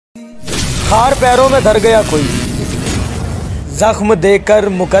खार पैरों में धर गया कोई, जख्म देकर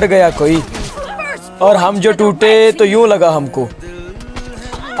मुकर गया कोई, और हम जो टूटे तो यूं लगा हमको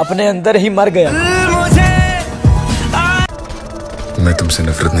अपने अंदर ही मर गया। मैं तुमसे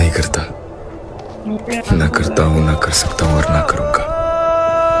नफरत नहीं करता, ना करता हूँ, ना कर सकता हूँ और ना करूंगा।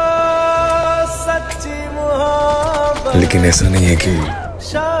 लेकिन ऐसा नहीं है कि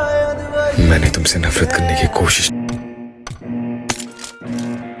मैंने तुमसे नफरत करने की कोशिश।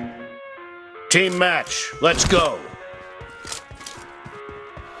 Team match, let's go.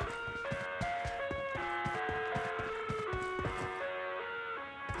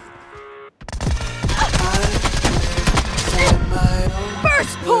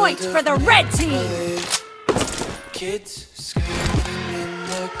 First point for the red team. Kids screaming in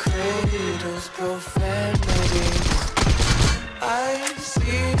their cradles, profanities. I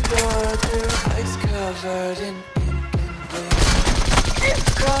see blood through ice covered in ink and bleed.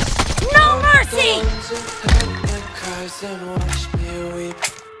 No mercy! Cries and watch me weep.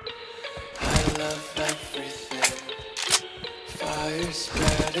 I love everything. Fire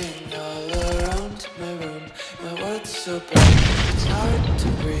spreading all around my room. My world's so bright, it's hard to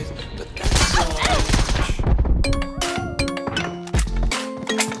breathe, but that's alright.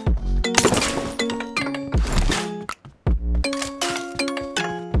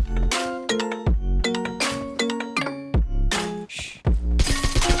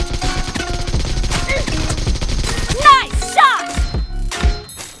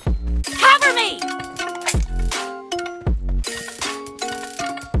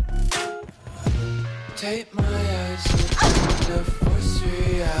 Take my eyes to force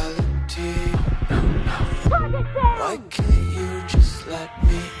reality. Why can't you just let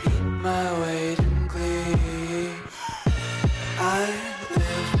me eat my weight in glee? I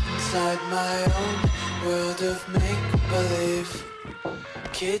live inside my own world of make-believe.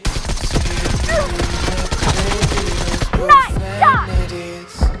 Kids screaming in their cradles,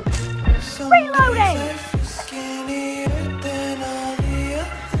 profanities. Reloading! I feel skinnier than all the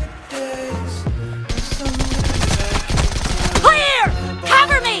other days. Clear!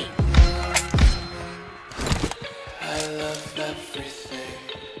 Cover me! I love everything.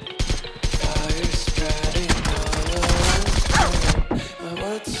 Fire spreading all around. My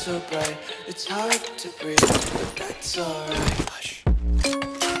world's so bright, it's hard to breathe, but that's alright. Hush.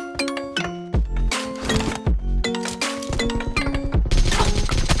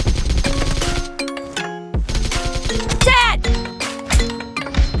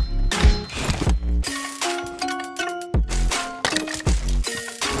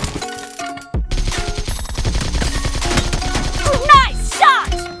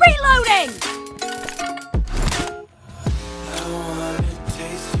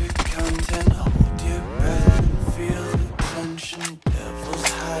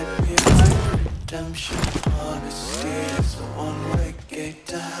 Honesty is a one-way gate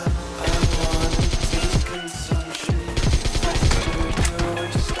to hell. I wanna taste consumption.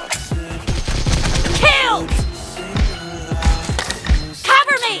 Killed!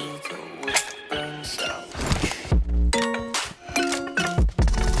 Cover me!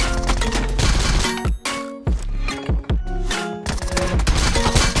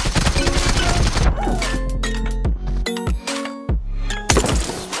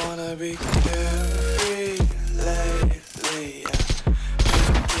 Just wanna be carefree lately, yeah.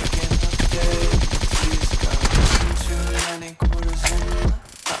 Been picking up daisies, got too many quarters in my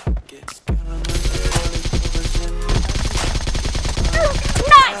pockets, counting the quarters in my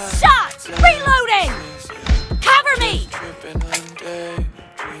Nice shot! Reloading! Cover me! tripping on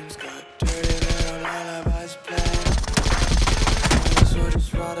daydreams, got dirty little lullabies playing. Might as well just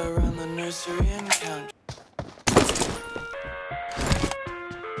ride around the nursery and count.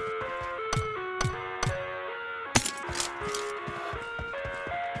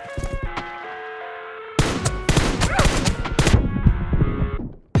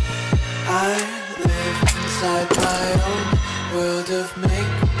 I live inside my own world of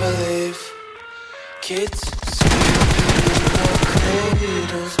make-believe. Kids screaming in their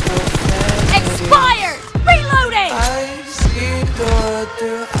cradles, profanities. Expired! Reloading! I see blood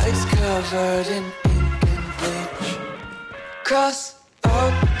through ice covered in ink and bleach. Cross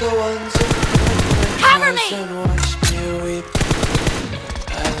out the ones who Cover me! and watch me weep.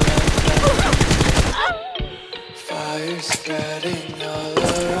 I love that. Fire spreading all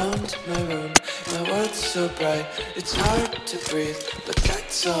around my room. My world's so bright, it's hard to breathe, but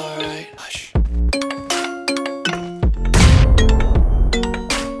that's alright. Hush.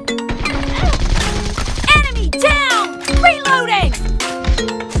 Enemy down! Reloading!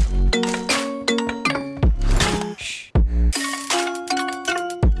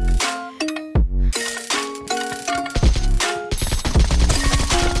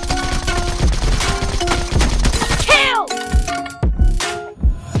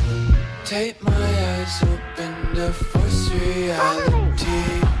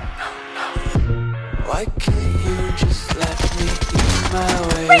 Why can't you just let me eat my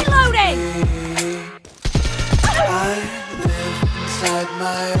way? Reloading! I live inside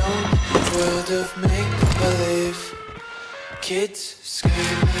my own world of make-believe. Kids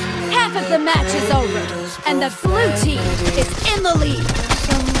screaming. Half of the match is over, and the blue team is in the lead.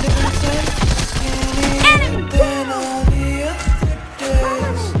 Some days I'm skinny than all the other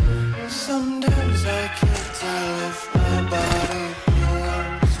days. Sometimes I can't tell if my body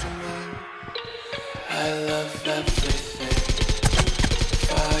belongs to me. I love everything.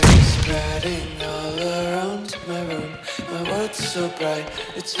 Fire spreading all around my room. My world's so bright,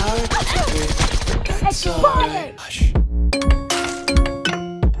 it's hard to breathe, but that's alright. Hush.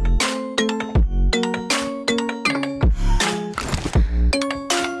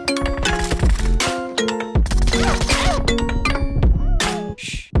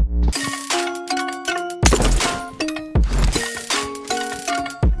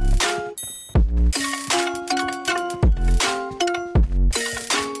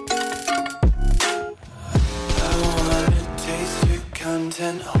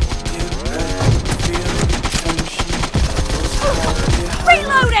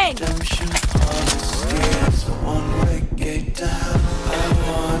 Reloading!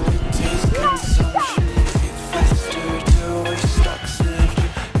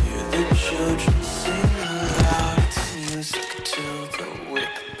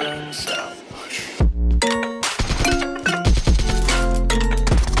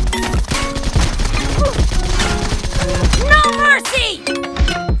 No mercy!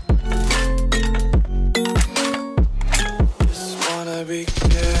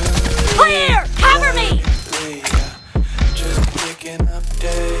 Clear! Cover me! Just picking up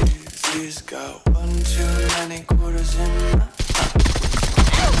daisies. Got 1 too many quarters in my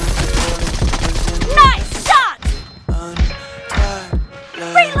Nice shot! untied.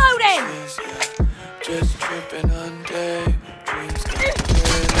 Reloading! Just tripping on daydreams. Got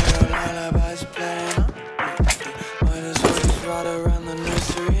little lullabies playing on repeat. Might as well just ride around the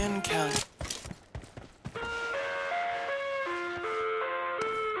nursery and count.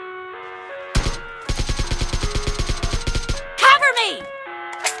 Cover me!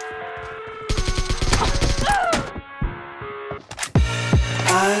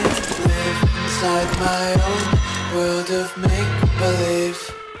 I live inside my own world of make-believe.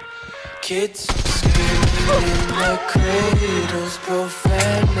 Kids screaming in their cradles,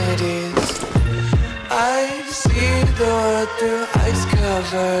 profanities. I see the world through ice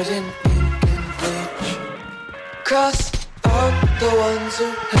covered in ink and bleach. Cross out the ones who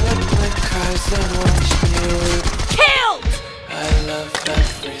heard my cries and watched me weep. Killed! I love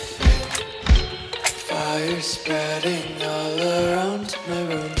everything. Fire spreading all around my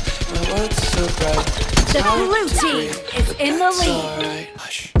room. My world's so bright. The blue team is in the lead. Alright,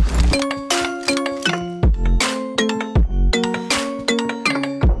 hush.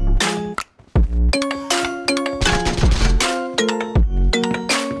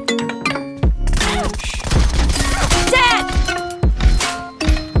 Dead!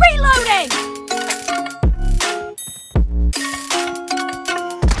 Reloading!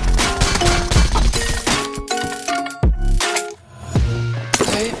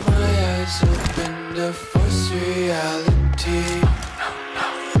 Take my eyes open to force reality.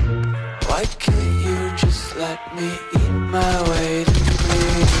 Why can't you just let me eat my weight in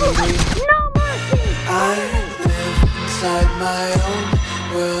greed? No mercy! I live inside my own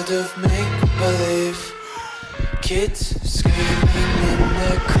world of make-believe. Kids screaming in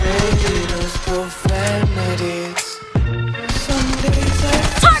their cradles, profanities. Some days I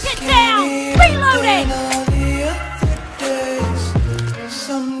Target down! Reloading! all the other days.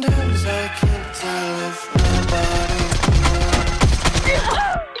 Sometimes I can't tell if my body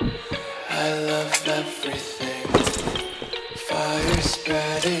belongs. I love everything. Fire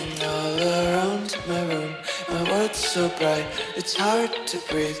spreading all around my room. My world's so bright, it's hard to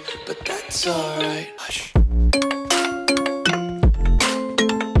breathe, but that's alright. Hush.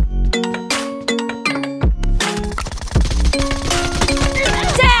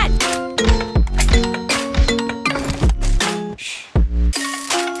 Dead!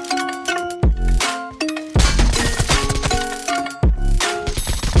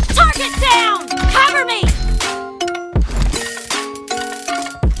 Target down! Cover me!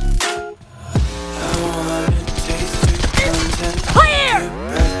 I wanna taste your content. Clear! Your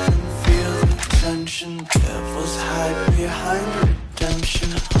breath and feel the tension. Devils hide behind redemption.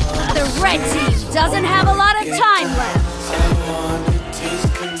 The red team doesn't have a lot of time left. I wanna taste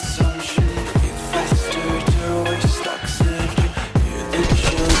consumption. Breathe faster to waste oxygen. Hear the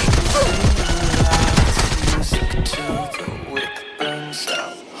children sing aloud. Music till the wick burns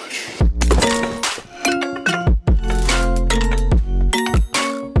out.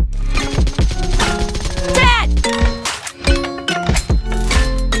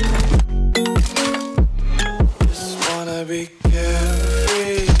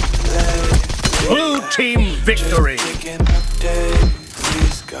 Victory. Taking